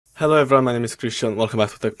Hello everyone, my name is Christian. Welcome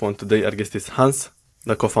back to Tekpon. Today our guest is Hans,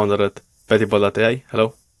 the co-founder at Patible.ai.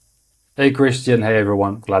 Hello. Hey Christian, hey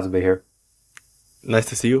everyone, glad to be here. Nice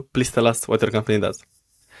to see you. Please tell us what your company does.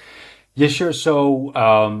 Yeah, sure.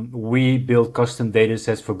 So we build custom data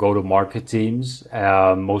sets for go-to-market teams,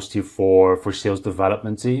 mostly for sales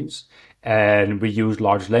development teams. And we use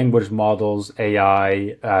large language models,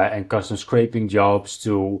 AI, and custom scraping jobs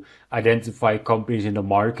to identify companies in the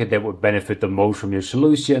market that would benefit the most from your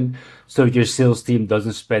solution. So your sales team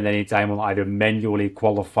doesn't spend any time on either manually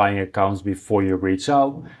qualifying accounts before you reach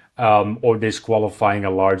out, or disqualifying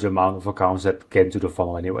a large amount of accounts that get into the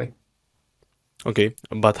funnel anyway. Okay,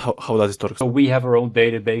 but how does it work? So we have our own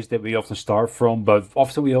database that we often start from, but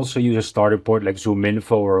often we also use a starting point like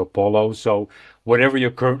ZoomInfo or Apollo. So whatever you're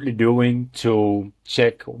currently doing to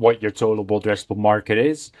check what your total addressable market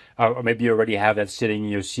is, or maybe you already have that sitting in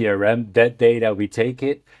your CRM, that data, we take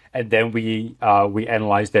it and then we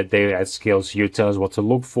analyze that data at scale. So you tell us what to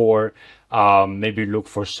look for. Maybe look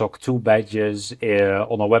for SOC 2 badges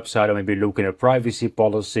on a website, or maybe look in a privacy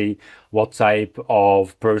policy, what type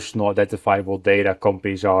of personal identifiable data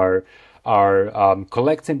companies are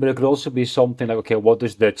collecting. But it could also be something like, okay, what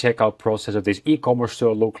does the checkout process of this e-commerce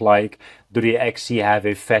store look like? Do they actually have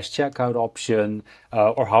a fast checkout option?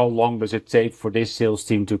 Or how long does it take for this sales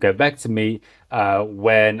team to get back to me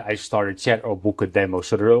when I start a chat or book a demo?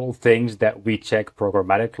 So there are all things that we check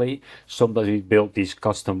programmatically. Sometimes we build these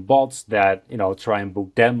custom bots that, try and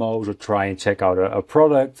book demos or try and check out a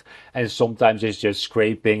product. And sometimes it's just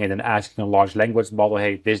scraping and then asking a large language model,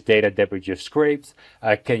 hey, this data that we just scraped,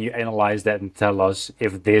 can you analyze that and tell us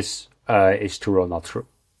if this is true or not true?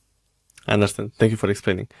 I understand. Thank you for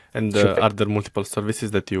explaining. And Sure thing. are there multiple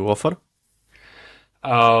services that you offer?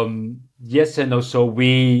 Yes and no. So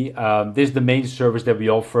this is the main service that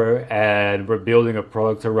we offer, and we're building a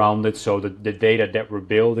product around it. So the data that we're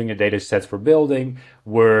building, the data sets we're building,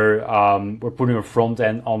 we're putting a front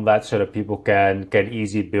end on that so that people can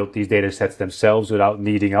easily build these data sets themselves without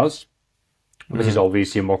needing us, which is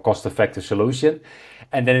obviously a more cost-effective solution.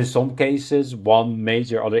 And then in some cases, one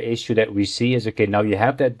major other issue that we see is, okay, now you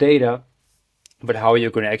have that data, but how are you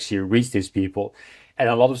going to actually reach these people? And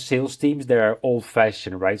a lot of sales teams, they're old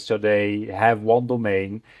fashioned, right? So they have one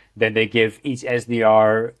domain, then they give each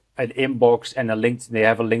SDR an inbox and they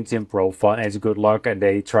have a LinkedIn profile, and it's good luck, and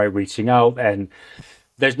they try reaching out, and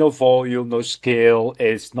there's no volume, no scale,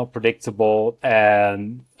 it's not predictable,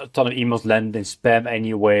 and a ton of emails land in spam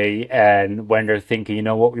anyway. And when they're thinking, you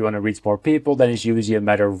know what, we want to reach more people, then it's usually a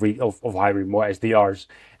matter of hiring more SDRs.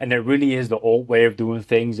 And there really is the old way of doing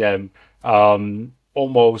things. And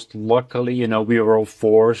almost luckily, we were all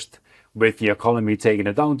forced with the economy taking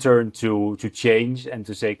a downturn to change and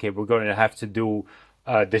to say, okay, we're going to have to do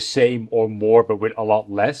the same or more, but with a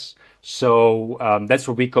lot less. So that's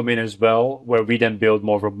where we come in as well, where we then build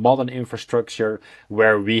more of a modern infrastructure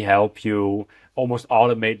where we help you almost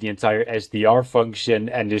automate the entire SDR function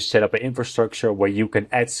and just set up an infrastructure where you can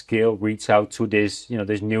at scale reach out to this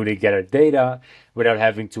newly gathered data without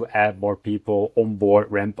having to add more people on board,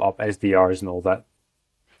 ramp up SDRs and all that.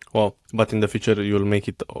 Well, but in the future you'll make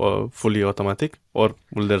it fully automatic, or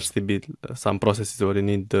will there still be some processes where you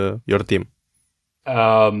need your team?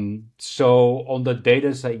 So on the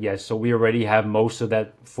data side, yes. So we already have most of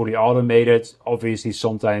that fully automated. Obviously,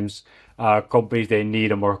 sometimes companies, they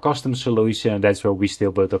need a more custom solution, and that's where we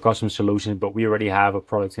still build a custom solution. But we already have a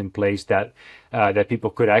product in place that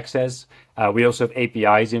people could access. We also have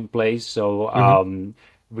APIs in place. So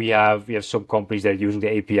we have some companies that are using the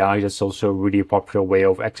APIs. That's also a really popular way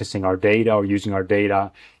of accessing our data or using our data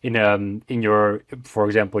for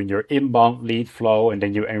example, in your inbound lead flow, and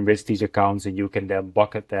then you enrich these accounts and you can then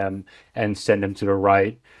bucket them and send them to the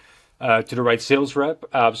right sales rep.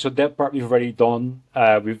 So that part we've already done.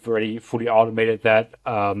 We've already fully automated that.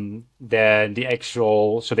 Then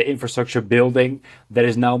the infrastructure building, that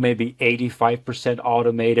is now maybe 85%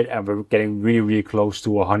 automated, and we're getting really, really close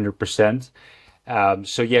to 100%.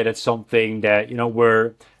 So yeah, that's something that,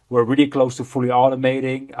 we're really close to fully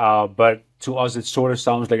automating, but to us, it sort of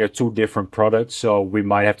sounds like they're two different products. So we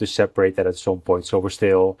might have to separate that at some point. So we're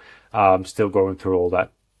still going through all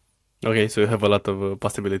that. Okay, so you have a lot of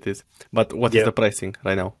possibilities. But what is Yeah. the pricing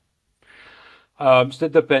right now? So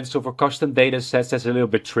that depends. So for custom data sets, that's a little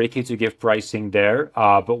bit tricky to give pricing there.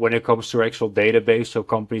 But when it comes to actual database, so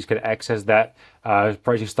companies can access that,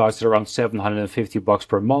 pricing starts at around $750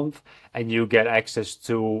 per month, and you get access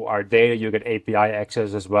to our data. You get API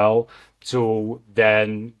access as well to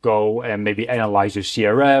then go and maybe analyze your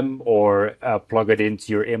CRM or plug it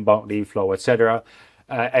into your inbound lead flow, etc.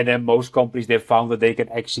 And then most companies, they found that they can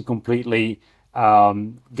actually completely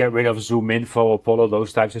get rid of Zoom Info, Apollo,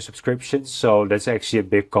 those types of subscriptions. So that's actually a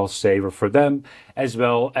big cost saver for them, as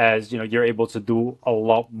well as you're able to do a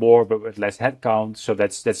lot more but with less headcount. So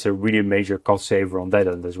that's a really major cost saver on that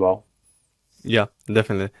end as well. Yeah,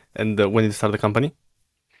 definitely. And when did you start the company?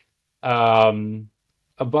 Um,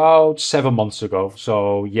 about 7 months ago.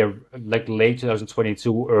 So yeah, like late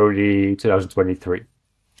 2022, early 2023.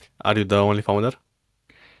 Are you the only founder?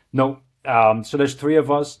 No. So there's three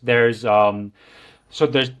of us. There's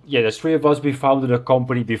three of us. We founded a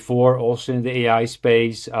company before, also in the AI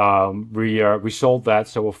space. We sold that,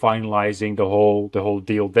 so we're finalizing the whole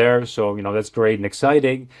deal there. So that's great and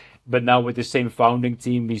exciting. But now with the same founding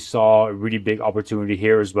team, we saw a really big opportunity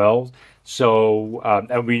here as well. So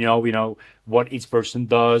and we know what each person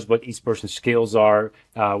does, what each person's skills are.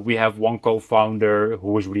 We have one co-founder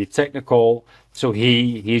who is really technical. So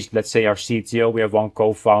he's, let's say, our CTO. We have one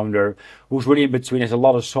co-founder who's really in between. Has a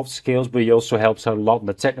lot of soft skills, but he also helps out a lot on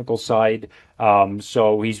the technical side.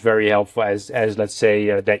 So he's very helpful as let's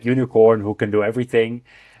say that unicorn who can do everything.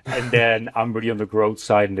 And then I'm really on the growth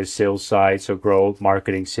side and the sales side, so growth,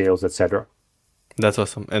 marketing, sales, etc. That's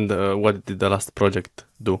awesome. And what did the last project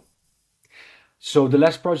do? So the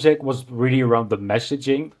last project was really around the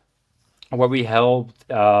messaging, where we helped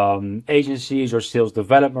agencies or sales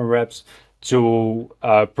development reps to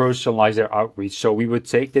personalize their outreach. So we would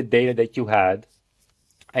take the data that you had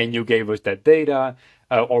and you gave us that data,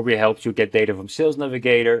 or we helped you get data from Sales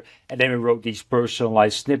Navigator, and then we wrote these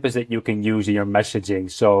personalized snippets that you can use in your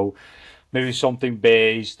messaging. So maybe something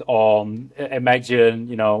based on, imagine,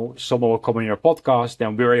 someone will come on your podcast,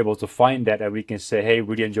 and we're able to find that, and we can say, hey,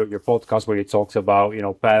 really enjoyed your podcast where you talked about,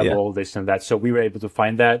 Yeah. Patible, this and that. So we were able to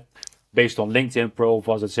find that based on LinkedIn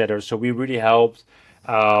profiles, etc. So we really helped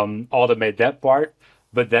automate that part.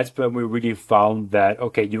 But that's when we really found that,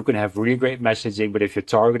 okay, you can have really great messaging, but if your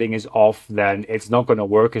targeting is off, then it's not going to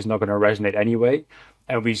work. It's not going to resonate anyway.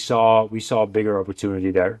 And we saw a bigger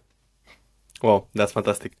opportunity there. Wow, that's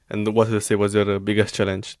fantastic. And what would you say was your biggest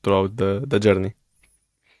challenge throughout the journey?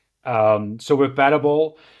 So with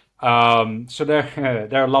Patible, so there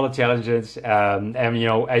there are a lot of challenges, and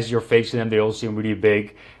as you're facing them, they all seem really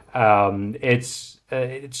big.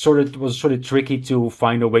 It was sort of tricky to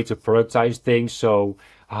find a way to productize things. So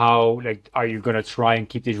how like are you gonna try and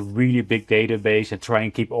keep this really big database and try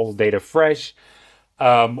and keep all the data fresh?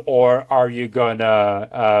 Or are you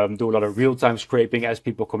gonna do a lot of real-time scraping as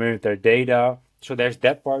people come in with their data? So there's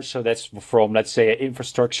that part. So that's from, let's say, an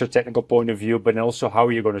infrastructure technical point of view, but also how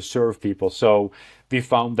are you going to serve people? So we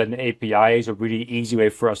found that an API is a really easy way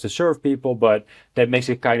for us to serve people, but that makes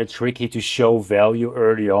it kind of tricky to show value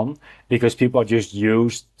early on because people are just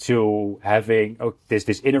used to having this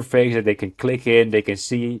interface that they can click in, they can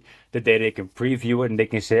see the data, they can preview it, and they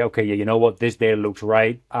can say, okay, yeah, you know what, this data looks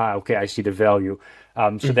right. Okay, I see the value.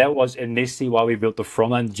 So that was initially why we built the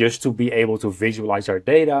front end, just to be able to visualize our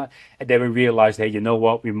data. And then we realized, hey, you know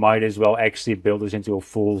what? We might as well actually build this into a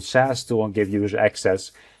full SaaS tool and give user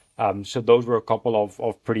access. So those were a couple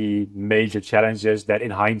of pretty major challenges that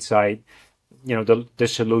in hindsight, the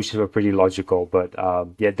solutions were pretty logical, but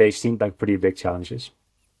yeah, they seemed like pretty big challenges.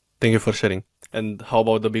 Thank you for sharing. And how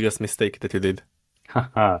about the biggest mistake that you did?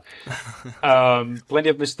 Plenty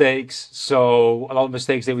of mistakes. So a lot of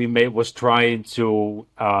mistakes that we made was trying to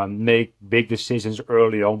make big decisions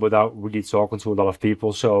early on without really talking to a lot of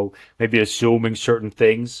people. So maybe assuming certain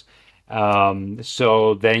things.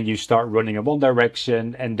 So then you start running in one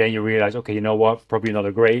direction, and then you realize, okay, you know what? Probably not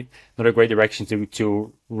a great direction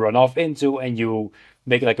to run off into, and you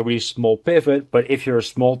make like a really small pivot. But if you're a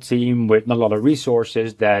small team with not a lot of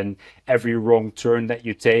resources, then every wrong turn that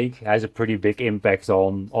you take has a pretty big impact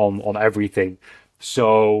on everything.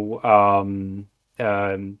 So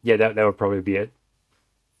yeah, that would probably be it.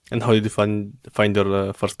 And how did you find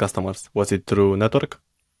your first customers? Was it through network?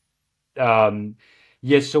 Um,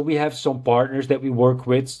 yes, so we have some partners that we work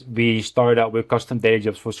with. We started out with custom data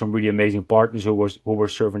jobs for some really amazing partners who were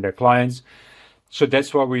serving their clients. So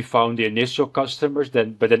that's where we found the initial customers.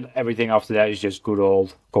 But then everything after that is just good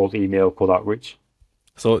old cold email, cold outreach.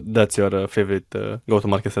 So that's your favorite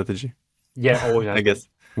go-to-market strategy, Yeah, always I has been. guess.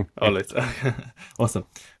 Always. Awesome.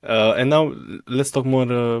 And now let's talk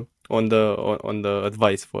more on the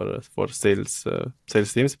advice for sales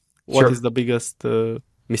teams. What is Sure. the biggest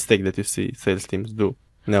mistake that you see sales teams do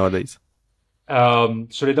nowadays? So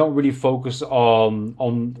they don't really focus on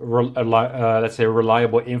let's say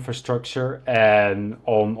reliable infrastructure and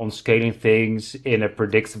on scaling things in a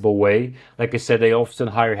predictable way. Like I said, they often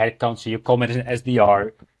hire headcount. So you come in as an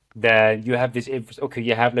SDR, then you have this, okay,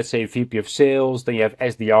 you have, let's say, a VP of sales, then you have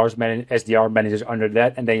SDR managers under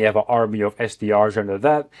that, and then you have an army of SDRs under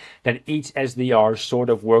that. Then each SDR sort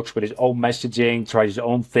of works with his own messaging, tries his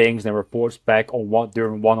own things, then reports back on what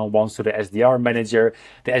during one-on-ones to the SDR manager.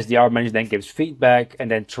 The SDR manager then gives feedback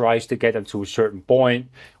and then tries to get them to a certain point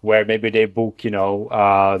where maybe they book,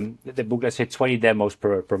 they book, let's say, 20 demos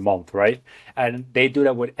per month, right? And they do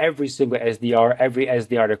that with every single SDR. Every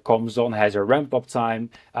SDR that comes on has a ramp up time.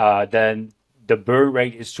 Then the burn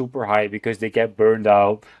rate is super high because they get burned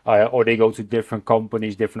out, or they go to different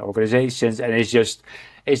companies, different organizations, and it's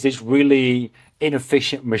this really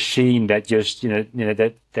inefficient machine that just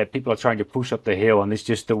that people are trying to push up the hill, and it's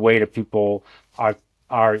just the way that people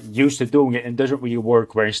are used to doing it, and it doesn't really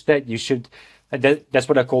work. Where instead you should, and that's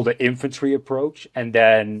what I call the infantry approach, and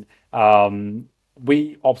then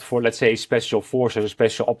we opt for, let's say, special forces or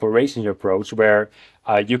special operations approach, where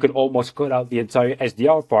you can almost cut out the entire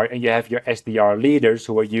SDR part, and you have your SDR leaders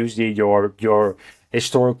who are usually your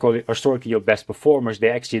historically your best performers. They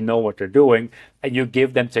actually know what they're doing, and you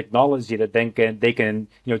give them technology that then they can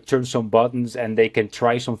turn some buttons, and they can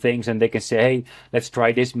try some things, and they can say, hey, let's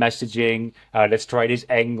try this messaging, let's try this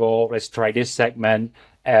angle, let's try this segment.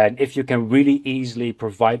 And if you can really easily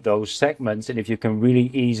provide those segments, and if you can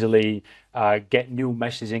really easily get new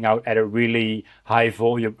messaging out at a really high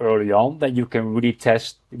volume early on, then you can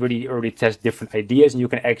really early test different ideas, and you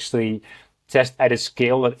can actually test at a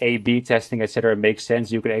scale that A/B testing, etc., makes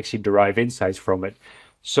sense. You can actually derive insights from it.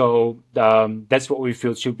 So that's what we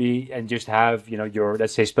feel should be, and just have your,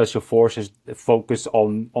 let's say, special forces focus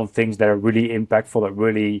on things that are really impactful,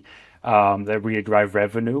 that really drive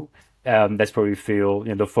revenue. That's where we feel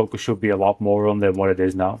the focus should be a lot more on than what it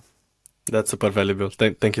is now. That's super valuable.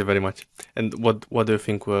 Thank you very much. And what do you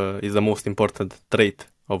think is the most important trait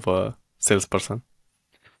of a salesperson?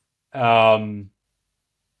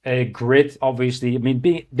 A grit, obviously. I mean,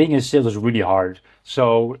 being in sales is really hard.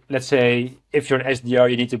 So let's say if you're an SDR,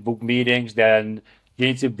 you need to book meetings, then you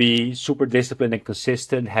need to be super disciplined and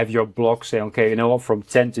consistent. Have your block saying, okay, from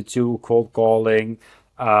 10 to 2, cold calling.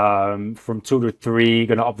 From 2 to 3,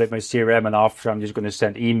 gonna update my CRM, and after I'm just gonna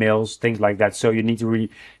send emails, things like that. So you need to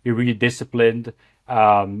be really disciplined,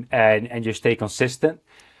 and just stay consistent.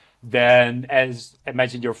 Then, as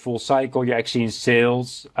imagine your full cycle, you're actually in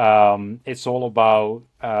sales. It's all about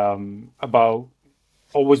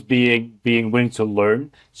always being willing to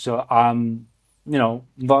learn. So I'm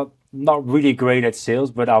not really great at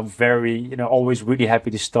sales, but I'm very always really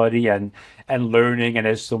happy to study and learning. And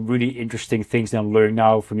there's some really interesting things that I'm learning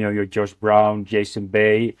now from your Josh Brown, Jason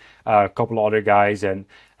Bay, a couple of other guys. And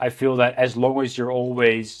I feel that as long as you're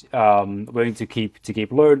always willing to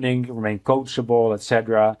keep learning, remain coachable,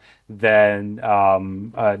 etc., then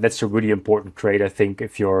that's a really important trait, I think,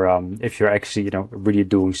 if you're actually really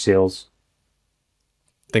doing sales.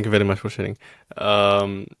 Thank you very much for sharing.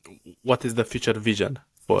 What is the future vision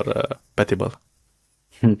for Patible?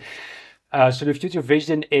 So the future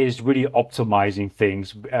vision is really optimizing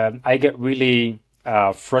things. I get really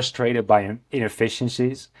frustrated by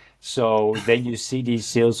inefficiencies. So then you see these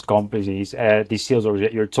sales companies,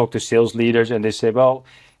 you talk to sales leaders, and they say, well,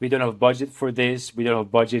 we don't have budget for this. We don't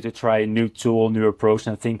have budget to try a new tool, new approach.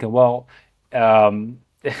 And I'm thinking, well,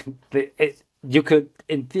 you could,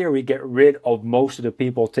 in theory, get rid of most of the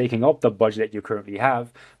people taking up the budget that you currently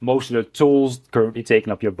have, most of the tools currently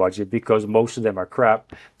taking up your budget, because most of them are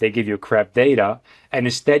crap. They give you crap data, and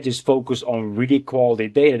instead just focus on really quality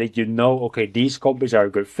data that okay, these companies are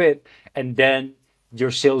a good fit, and then your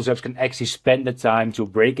sales reps can actually spend the time to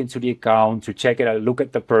break into the account, to check it out, look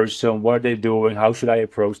at the person, what are they doing, how should I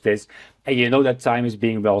approach this? And that time is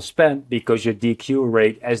being well spent, because your DQ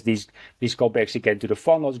rate as these companies actually get into the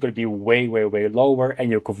funnel is going to be way, way, way lower, and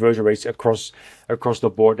your conversion rates across the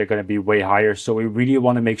board are going to be way higher. So we really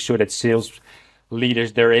want to make sure that sales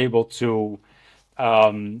leaders, they're able to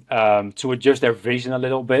adjust their vision a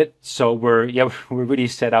little bit. So we're really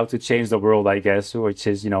set out to change the world, I guess, which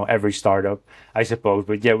is every startup, I suppose.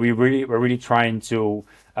 But yeah, we're really trying to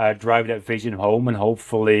drive that vision home, and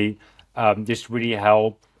hopefully just really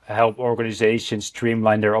help organizations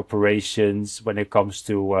streamline their operations when it comes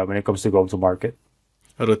to going to market.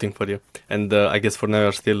 Rooting for you. And I guess for now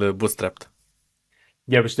you're still bootstrapped.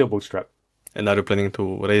 Yeah, we're still bootstrapped. And are you planning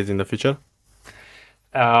to raise in the future?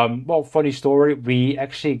 Well, funny story. We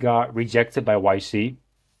actually got rejected by YC.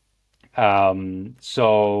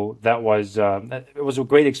 So that was it was a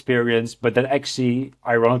great experience, but that actually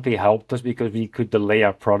ironically helped us, because we could delay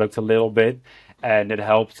our product a little bit, and it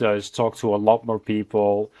helped us talk to a lot more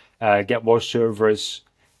people, get more servers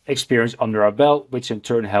experience under our belt, which in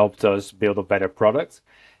turn helped us build a better product.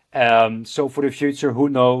 So for the future, who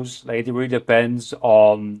knows? Like it really depends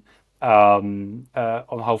on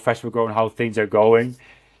how fast we're growing, how things are going.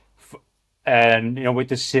 And with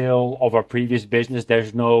the sale of our previous business,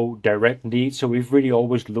 there's no direct need. So we've really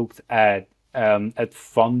always looked at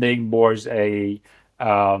funding more as a either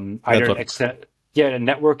an Network. access, yeah, a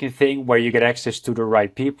networking thing where you get access to the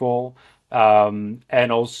right people,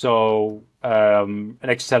 and also an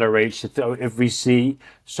acceleration. So if we see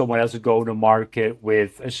someone else go to market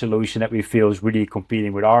with a solution that we feel is really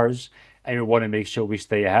competing with ours, and we want to make sure we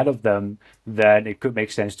stay ahead of them, then it could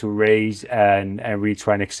make sense to raise and really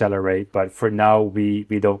try and accelerate. But for now, we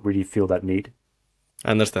don't really feel that need.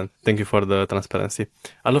 I understand. Thank you for the transparency.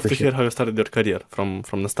 I love For to sure. hear how you started your career from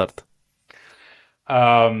the start.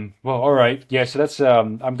 Well, all right. Yeah, so that's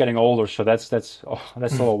I'm getting older, so that's a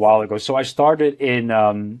little while ago. So I started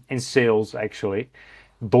in sales actually,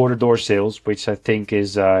 door-to-door sales, which I think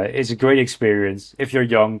is a great experience if you're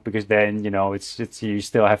young, because then it's you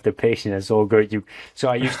still have the patience. It's all good. So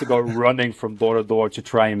I used to go running from door to door to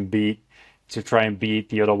try and beat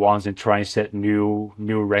the other ones and try and set new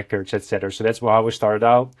records, etc. So that's how I started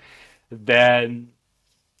out. Then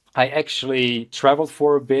I actually traveled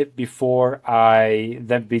for a bit before I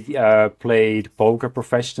then played poker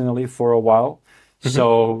professionally for a while. Mhm.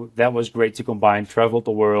 So that was great to combine, travel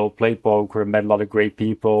the world, play poker, met a lot of great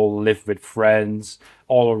people, lived with friends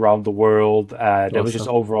all around the world. That was just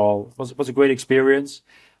Awesome. overall was a great experience.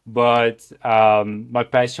 But my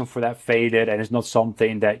passion for that faded, and it's not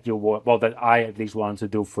something that that I at least wanted to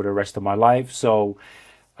do for the rest of my life. So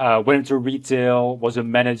went into retail, was a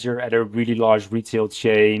manager at a really large retail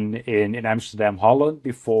chain in Amsterdam, Holland,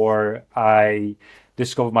 before I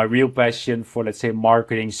discovered my real passion for, let's say,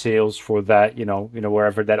 marketing, sales for that,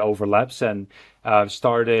 wherever that overlaps, and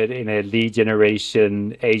started in a lead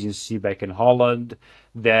generation agency back in Holland,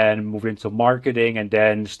 then moved into marketing, and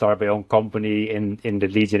then started my own company in the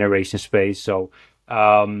lead generation space. So,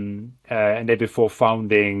 and then before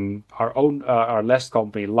founding our last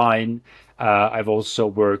company, Line. I've also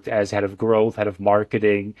worked as head of growth, head of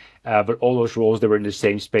marketing, but all those roles they were in the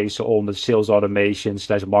same space, so all in the sales automation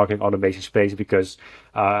slash marketing automation space, because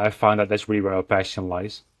I found that that's really where our passion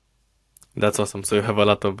lies. That's awesome. So you have a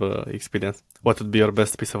lot of experience. What would be your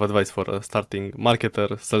best piece of advice for a starting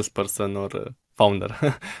marketer, salesperson, or founder?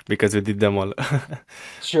 Because you did them all.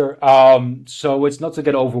 Sure. So it's not to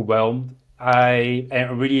get overwhelmed. I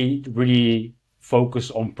am really, really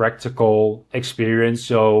focused on practical experience.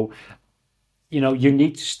 So you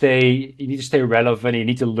need to stay relevant, you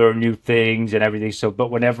need to learn new things and everything. So but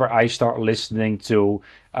whenever I start listening to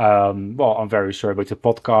well, I'm very sorry, but to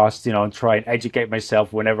podcasts, and try and educate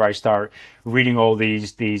myself, whenever I start reading all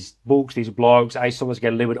these books, these blogs, I sometimes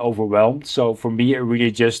get a little bit overwhelmed. So for me, it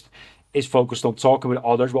really just is focused on talking with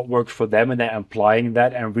others, what works for them, and then applying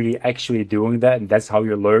that and really actually doing that, and that's how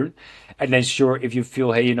you learn. And then sure, if you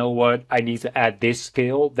feel, hey, you know what, I need to add this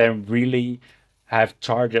skill, then really have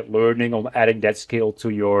target learning on adding that skill to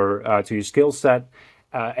your skill set,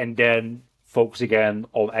 and then focus again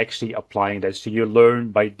on actually applying that. So you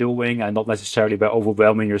learn by doing and not necessarily by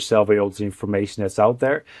overwhelming yourself with all the information that's out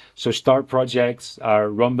there. So start projects,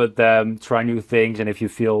 run with them, try new things, and if you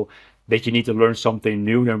feel that you need to learn something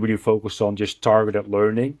new, then really focus on just targeted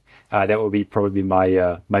learning. That would be probably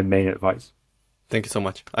my main advice. Thank you so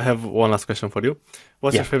much. I have one last question for you.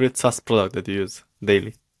 What's your Yeah. favorite SaaS product that you use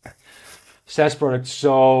daily? SaaS products.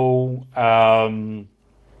 So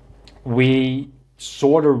we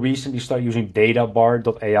sort of recently started using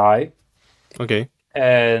databar.ai, Okay.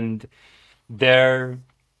 and they're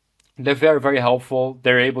they're very, very helpful.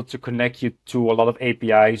 They're able to connect you to a lot of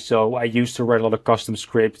APIs. So I used to write a lot of custom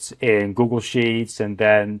scripts in Google Sheets, and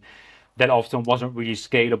then that often wasn't really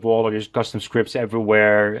scalable, or there's custom scripts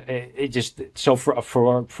everywhere. It just so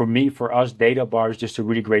for me, for us, Databar is just a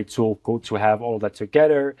really great tool to have all that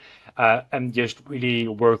together, and just really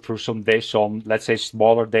work through some, let's say,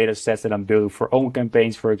 smaller data sets that I'm building for own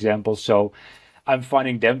campaigns, for example. So I'm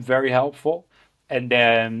finding them very helpful. And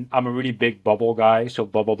then I'm a really big Bubble guy, so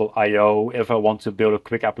Bubble.io, if I want to build a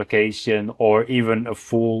quick application or even a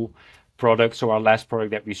full product. So our last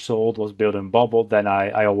product that we sold was built in Bubble, then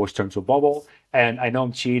I always turn to Bubble. And I know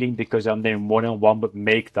I'm cheating because I'm named one on one, but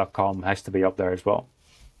make.com has to be up there as well.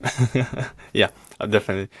 Yeah,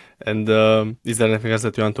 definitely. And is there anything else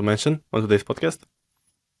that you want to mention on today's podcast?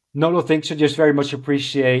 No, thanks. I just very much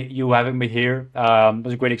appreciate you having me here. It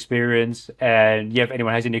was a great experience. And yeah, if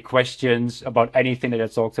anyone has any questions about anything that I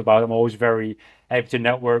talked about, I'm always very happy to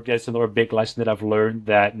network. That's another big lesson that I've learned,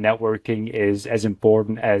 that networking is as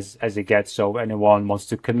important as it gets. So if anyone wants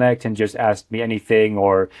to connect and just ask me anything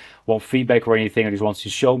or want feedback or anything, or just wants to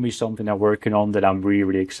show me something I'm working on, that I'm really,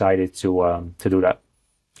 really excited to do that.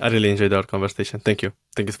 I really enjoyed our conversation. Thank you.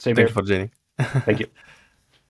 Same Thank you here. for joining. Thank you.